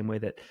the same way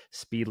that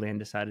Speedland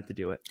decided to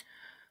do it?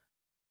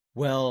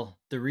 Well,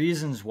 the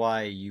reasons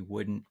why you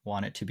wouldn't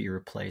want it to be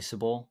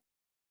replaceable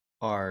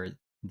are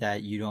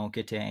that you don't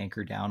get to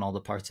anchor down all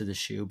the parts of the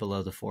shoe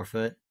below the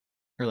forefoot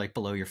or like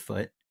below your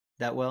foot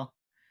that well.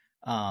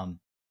 On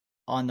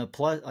the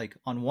plus, like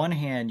on one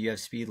hand, you have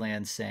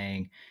Speedland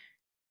saying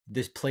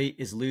this plate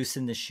is loose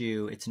in the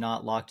shoe. It's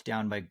not locked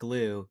down by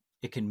glue.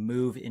 It can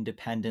move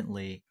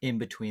independently in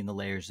between the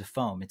layers of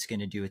foam. It's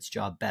going to do its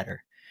job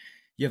better.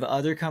 You have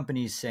other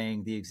companies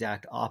saying the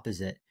exact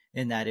opposite,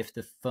 in that if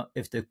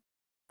the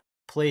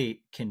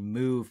plate can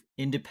move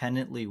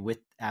independently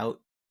without,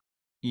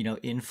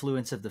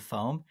 influence of the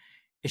foam,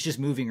 it's just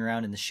moving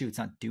around in the shoe. It's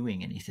not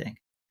doing anything.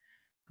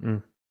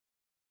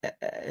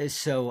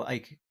 So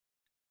like,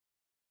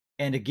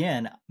 and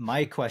again,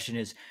 my question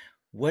is,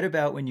 what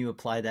about when you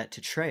apply that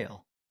to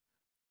trail?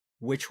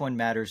 Which one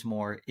matters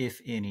more,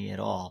 if any at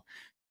all?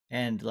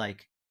 And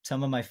like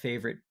some of my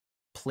favorite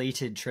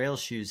plated trail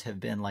shoes have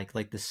been like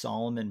the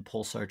Salomon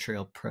Pulsar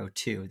Trail Pro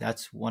 2.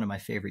 That's one of my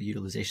favorite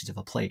utilizations of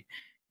a plate.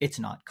 It's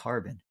not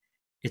carbon.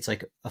 It's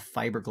like a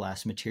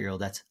fiberglass material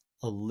that's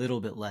a little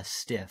bit less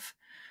stiff.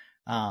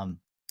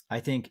 I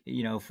think,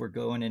 if we're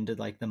going into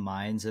like the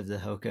minds of the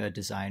Hoka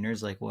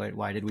designers, like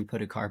why did we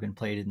put a carbon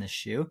plate in this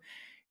shoe?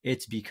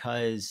 It's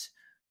because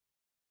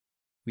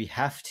we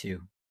have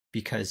to,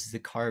 because the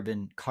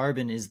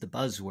carbon is the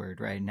buzzword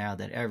right now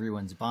that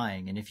everyone's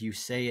buying. And if you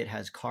say it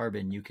has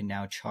carbon, you can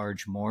now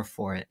charge more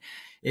for it.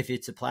 If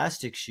it's a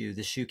plastic shoe,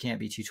 the shoe can't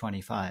be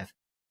 $225.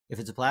 If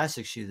it's a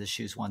plastic shoe, the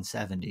shoe's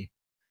 $170.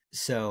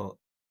 So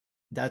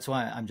that's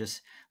why I'm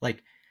just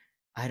like,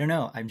 I don't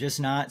know. I'm just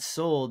not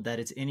sold that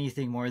it's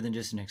anything more than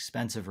just an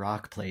expensive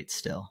rock plate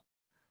still.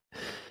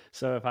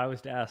 So if I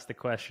was to ask the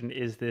question,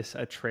 is this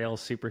a trail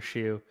super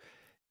shoe?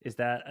 Is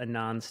that a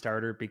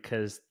non-starter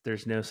because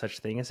there's no such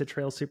thing as a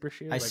trail super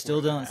shoe? I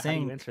still don't think. How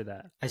do you answer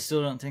that? I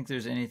still don't think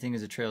there's anything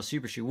as a trail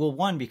super shoe. Well,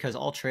 one, because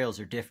all trails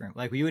are different.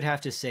 Like we would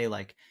have to say,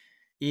 like,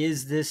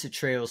 is this a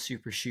trail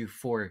super shoe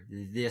for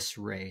this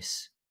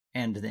race?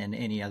 And then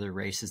any other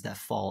races that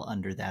fall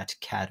under that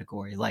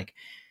category. Like,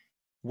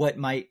 what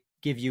might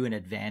give you an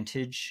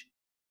advantage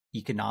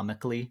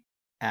economically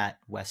at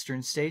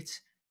Western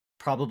states,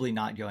 probably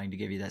not going to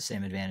give you that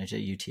same advantage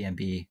at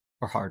UTMB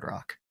or Hard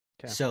Rock.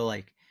 Okay. So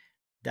like,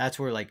 that's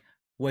where like,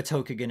 what's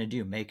Hoka going to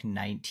do? Make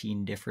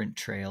 19 different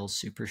trail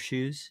super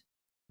shoes?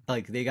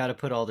 Like they got to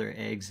put all their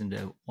eggs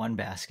into one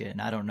basket,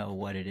 and I don't know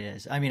what it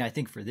is. I mean, I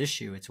think for this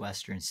shoe, it's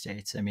Western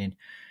states. I mean,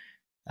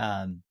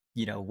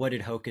 what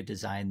did Hoka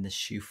design this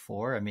shoe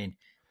for? I mean,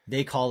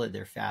 they call it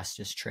their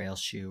fastest trail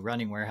shoe.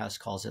 Running Warehouse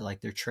calls it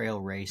like their trail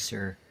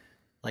racer.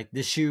 Like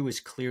this shoe was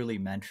clearly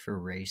meant for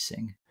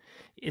racing.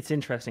 It's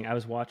interesting. I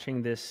was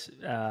watching this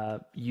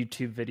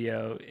YouTube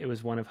video. It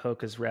was one of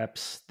Hoka's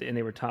reps, and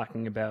they were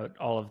talking about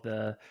all of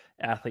the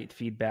athlete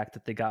feedback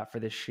that they got for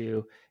this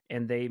shoe.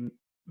 And they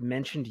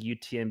mentioned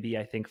UTMB,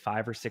 I think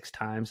 5 or 6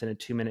 times in a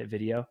 2-minute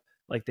video.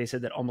 Like they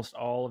said that almost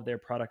all of their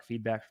product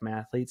feedback from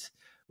athletes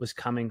was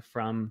coming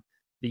from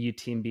the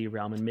UTMB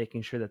realm and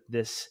making sure that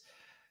this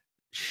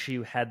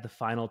shoe had the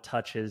final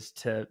touches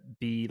to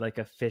be like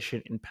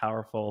efficient and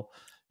powerful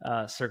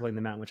circling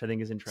the mountain, which I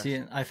think is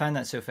interesting. See, I find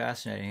that so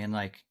fascinating. And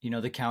like,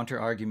 the counter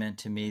argument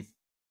to me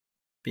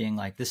being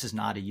like, this is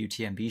not a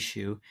UTMB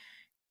shoe,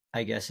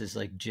 I guess, is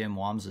like Jim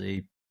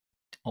Walmsley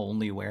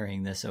only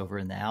wearing this over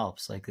in the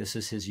Alps. Like, this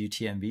is his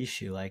UTMB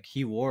shoe. Like,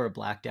 he wore a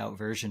blacked out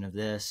version of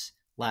this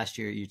last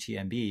year at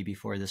UTMB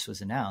before this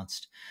was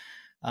announced.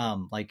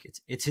 Like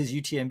it's his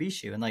UTMB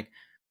shoe. And like,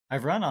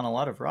 I've run on a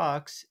lot of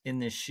rocks in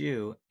this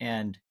shoe.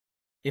 And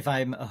if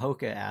I'm a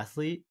Hoka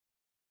athlete,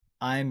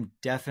 I'm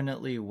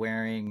definitely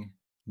wearing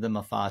the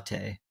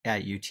Mafate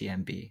at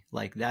UTMB.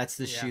 Like, that's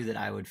the shoe that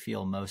I would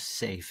feel most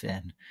safe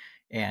in.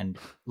 And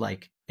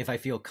like, if I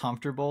feel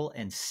comfortable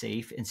and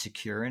safe and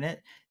secure in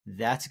it,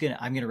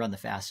 I'm gonna run the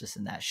fastest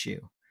in that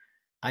shoe.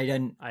 I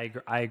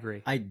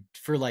agree.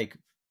 For like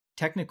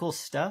technical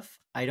stuff,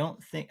 I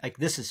don't think like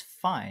this is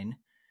fine,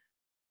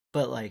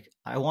 but like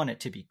I want it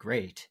to be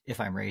great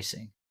if I'm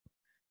racing.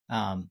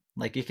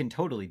 Like it can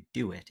totally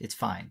do it. It's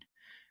fine.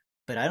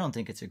 But I don't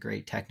think it's a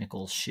great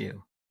technical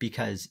shoe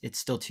because it's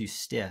still too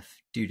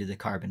stiff due to the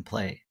carbon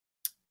plate.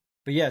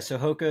 But yeah, so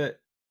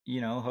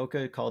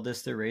Hoka called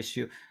this their race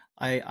shoe.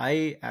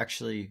 I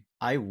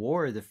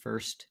wore the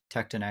first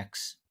Tecton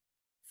X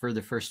for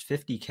the first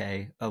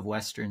 50K of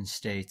Western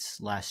States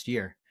last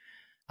year.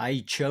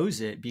 I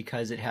chose it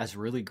because it has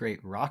really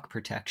great rock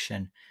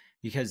protection,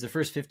 because the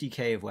first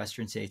 50K of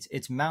Western States,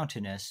 it's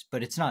mountainous,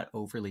 but it's not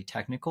overly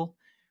technical.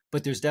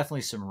 But there's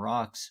definitely some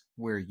rocks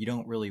where you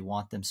don't really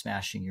want them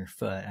smashing your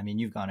foot. I mean,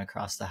 you've gone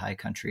across the high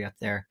country up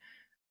there.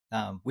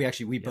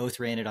 We both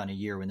ran it on a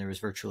year when there was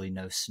virtually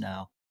no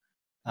snow.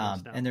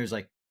 And there's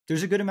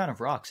a good amount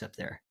of rocks up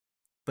there,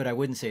 but I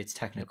wouldn't say it's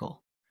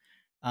technical.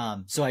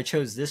 So I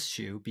chose this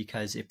shoe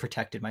because it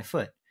protected my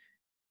foot.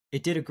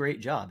 It did a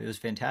great job. It was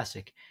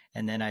fantastic.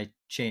 And then I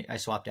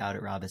swapped out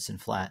at Robinson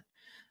Flat.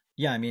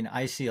 Yeah, I mean,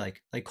 I see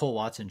like Cole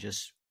Watson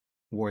just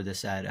wore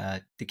this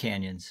at the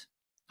Canyons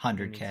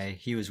 100K.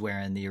 He was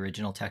wearing the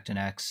original Tecton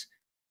X,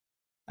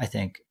 I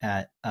think,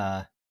 at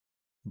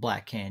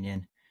Black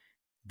Canyon.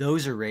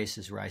 Those are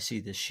races where I see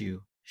this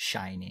shoe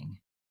shining.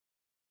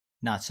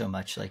 Not so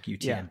much like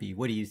UTMB. Yeah.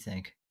 What do you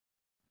think?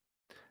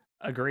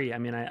 Agree. I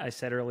mean, I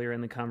said earlier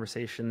in the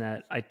conversation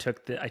that I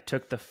took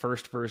the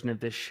first version of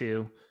this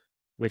shoe,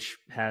 which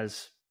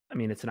has, I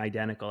mean, it's an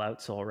identical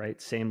outsole,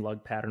 right? Same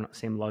lug pattern,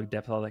 same lug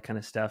depth, all that kind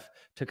of stuff.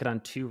 Took it on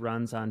 2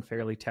 runs on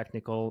fairly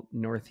technical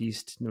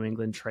Northeast New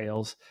England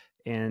trails,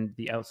 and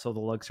the outsole, the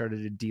lug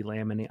started to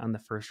delaminate on the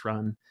first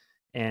run.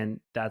 And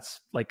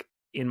that's like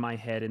in my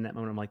head in that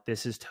moment, I'm like,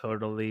 this is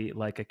totally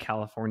like a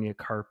California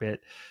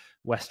carpet,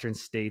 Western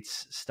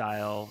States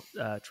style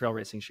trail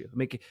racing shoe.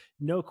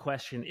 No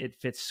question, it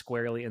fits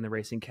squarely in the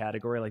racing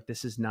category. Like,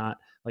 this is not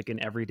like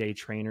an everyday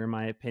trainer, in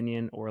my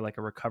opinion, or like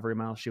a recovery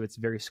mile shoe. It's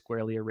very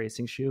squarely a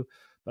racing shoe.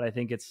 But I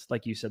think it's,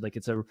 like you said, like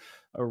it's a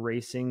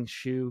racing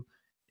shoe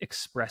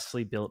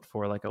expressly built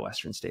for like a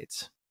Western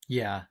States.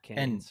 Yeah.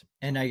 Canyons.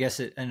 And I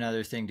guess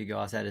another thing to go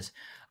off that is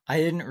I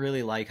didn't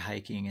really like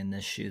hiking in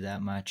this shoe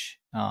that much.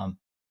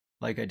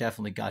 Like I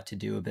definitely got to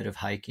do a bit of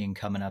hiking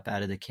coming up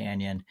out of the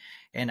canyon.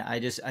 And I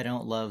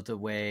don't love the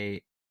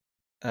way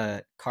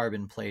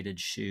carbon plated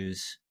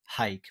shoes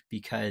hike,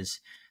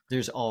 because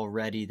there's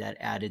already that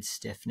added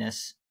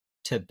stiffness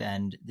to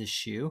bend the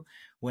shoe.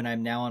 When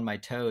I'm now on my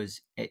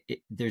toes,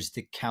 there's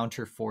the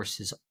counter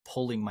forces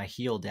pulling my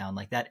heel down.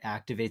 Like that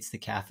activates the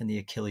calf and the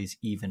Achilles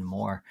even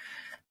more.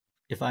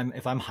 If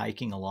I'm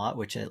hiking a lot,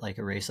 which at like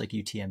a race like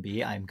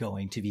UTMB, I'm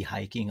going to be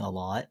hiking a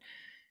lot.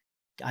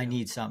 I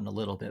need something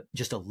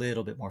just a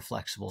little bit more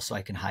flexible so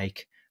I can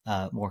hike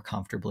more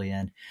comfortably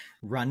in.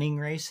 Running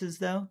races,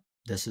 though,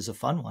 this is a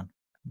fun one.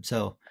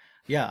 So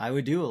yeah, I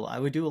would do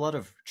a lot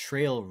of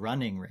trail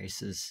running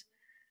races,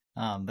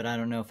 but I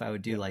don't know if I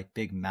would do like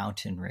big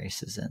mountain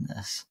races in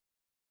this.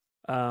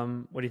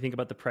 What do you think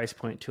about the price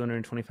point?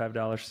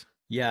 $225.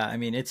 Yeah, I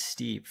mean, it's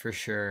steep for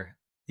sure.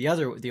 The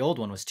old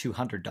one was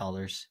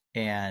 $200,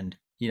 and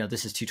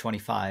this is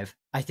 $225.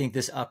 I think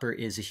this upper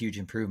is a huge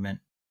improvement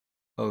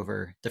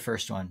over the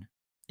first one.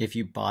 If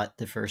you bought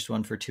the first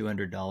one for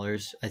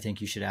 $200, I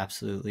think you should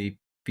absolutely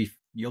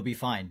you'll be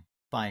fine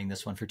buying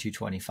this one for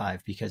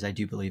 $225, because I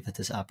do believe that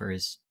this upper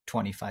is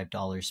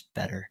 $25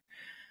 better.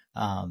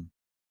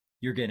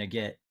 You're going to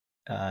get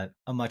a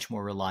much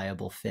more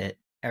reliable fit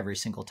every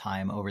single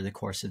time over the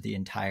course of the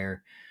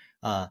entire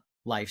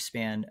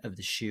lifespan of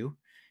the shoe.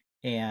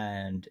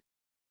 And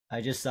I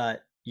just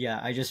thought,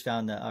 I just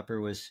found the upper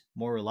was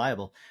more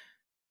reliable.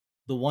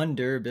 The one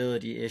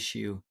durability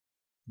issue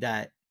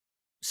that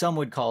some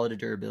would call it a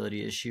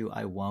durability issue,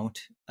 I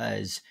won't,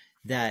 is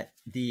that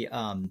the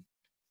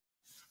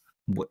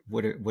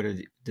what are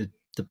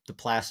the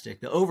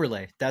plastic, the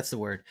overlay, that's the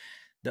word,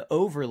 the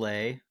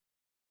overlay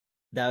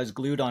that was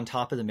glued on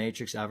top of the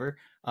Matryx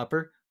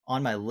upper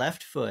on my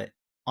left foot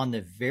on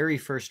the very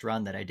first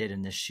run that I did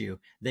in this shoe,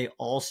 they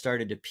all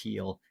started to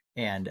peel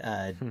and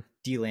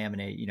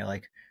delaminate.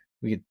 Like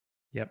we could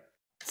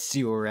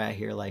see where we're at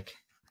here. Like,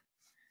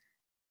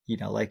 you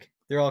know, like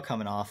they're all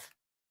coming off.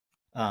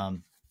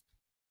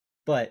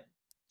 But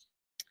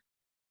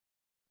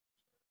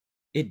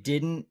it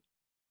didn't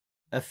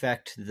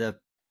affect the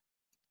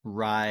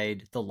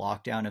ride, the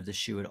lockdown of the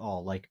shoe at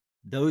all. Like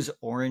those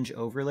orange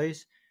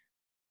overlays,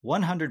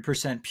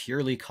 100%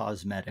 purely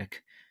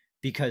cosmetic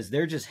because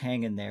they're just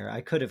hanging there.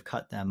 I could have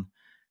cut them,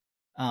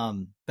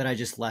 but I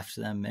just left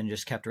them and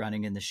just kept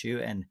running in the shoe.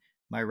 And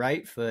my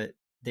right foot,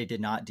 they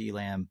did not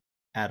delam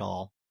at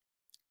all.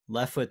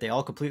 Left foot, they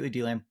all completely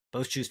delam.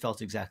 Both shoes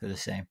felt exactly the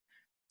same.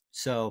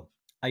 So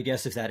I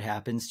guess if that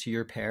happens to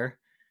your pair,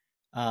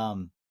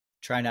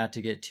 try not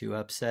to get too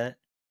upset,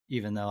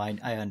 even though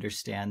I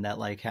understand that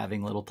like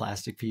having little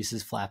plastic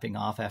pieces flapping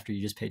off after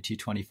you just paid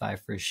 $225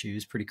 for a shoe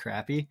is pretty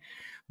crappy,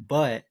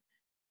 but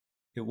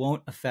it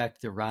won't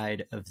affect the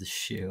ride of the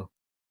shoe.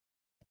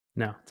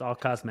 No, it's all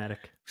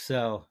cosmetic.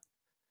 So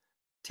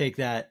take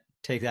that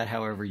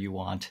however you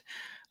want.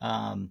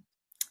 I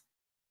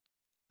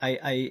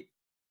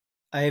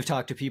have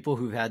talked to people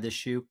who've had this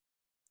shoe.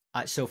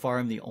 So far,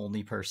 I'm the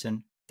only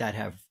person that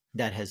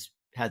has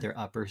had their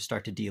upper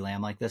start to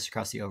delam like this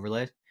across the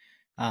overlay.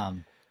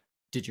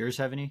 Did yours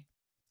have any?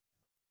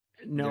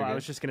 No, I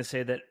was just going to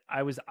say that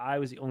I was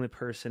the only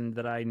person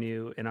that I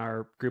knew in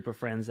our group of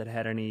friends that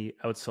had any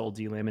outsole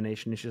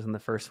delamination issues on the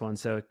first one.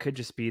 So it could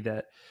just be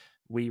that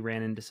we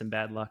ran into some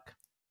bad luck.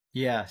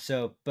 Yeah.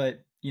 So, but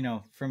you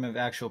know, from an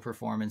actual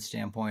performance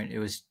standpoint, it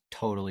was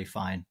totally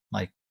fine.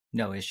 Like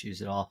no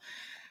issues at all.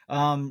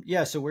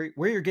 Yeah. So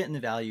where you're getting the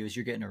value is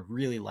you're getting a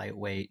really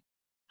lightweight,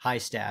 high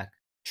stack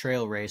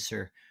trail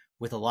racer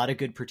with a lot of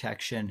good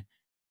protection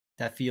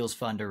that feels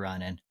fun to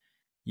run in.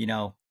 You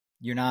know,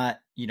 you're not,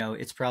 you know,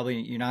 it's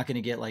probably, you're not going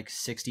to get like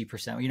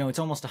 60%, you know, it's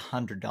almost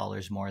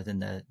 $100 more than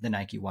the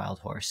Nike Wild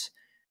Horse.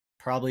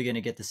 Probably going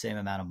to get the same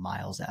amount of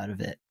miles out of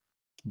it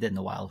than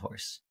the Wild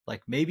Horse,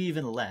 like maybe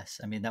even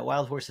less. I mean, that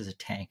Wild Horse is a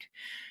tank.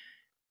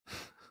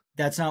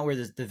 That's not where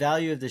the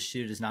value of this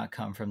shoe does not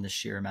come from the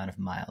sheer amount of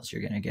miles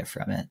you're going to get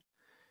from it.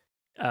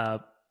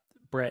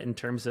 Brett, in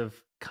terms of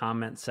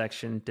comment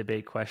section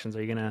debate questions,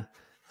 are you going to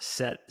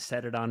set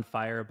it on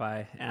fire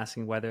by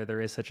asking whether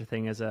there is such a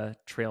thing as a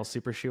trail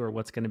super shoe, or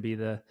what's going to be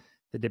the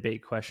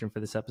debate question for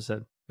this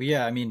episode? Well,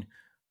 yeah, I mean,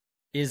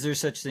 is there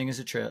such thing as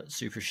a trail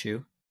super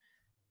shoe?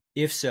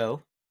 If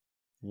so,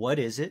 what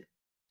is it?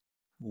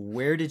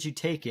 Where did you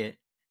take it?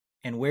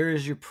 And where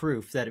is your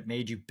proof that it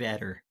made you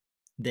better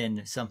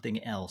than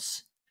something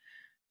else?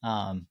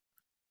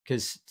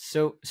 Because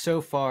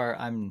so far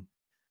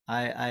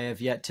I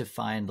have yet to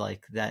find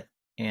like that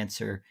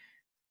answer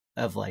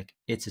of like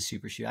it's a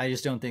super shoe. I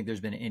just don't think there's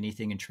been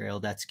anything in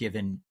trail that's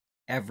given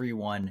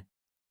everyone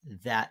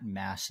that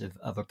massive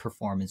of a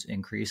performance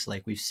increase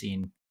like we've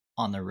seen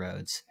on the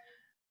roads.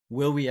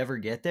 Will we ever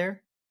get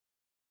there?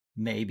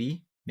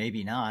 Maybe,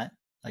 maybe not.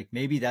 Like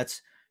maybe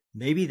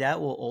that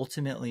will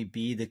ultimately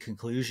be the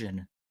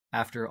conclusion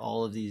after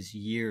all of these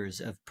years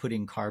of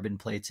putting carbon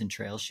plates in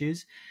trail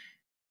shoes,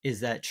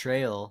 is that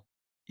trail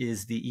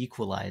is the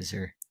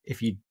equalizer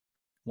if you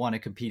want to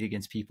compete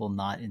against people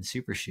not in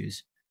super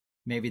shoes.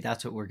 Maybe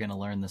that's what we're going to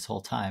learn this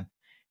whole time,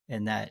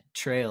 and that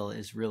trail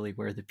is really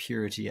where the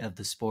purity of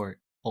the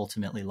sport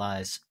ultimately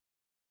lies.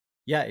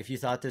 Yeah, if you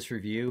thought this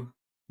review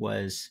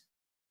was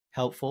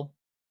helpful,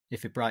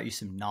 if it brought you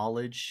some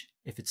knowledge,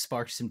 if it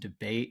sparked some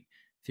debate,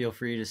 feel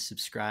free to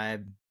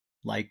subscribe,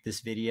 like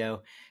this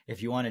video.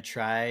 If you want to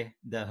try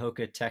the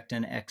Hoka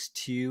Tecton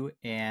X2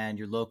 and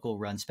your local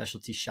run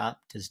specialty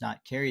shop does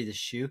not carry this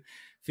shoe,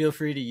 feel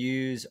free to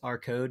use our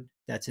code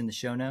that's in the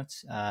show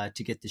notes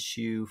to get the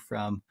shoe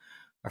from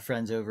our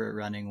friends over at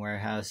Running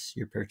Warehouse.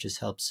 Your purchase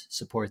helps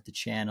support the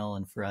channel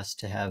and for us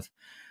to have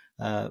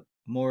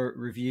more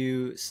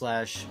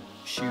review/shoe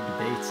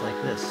debates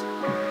like this.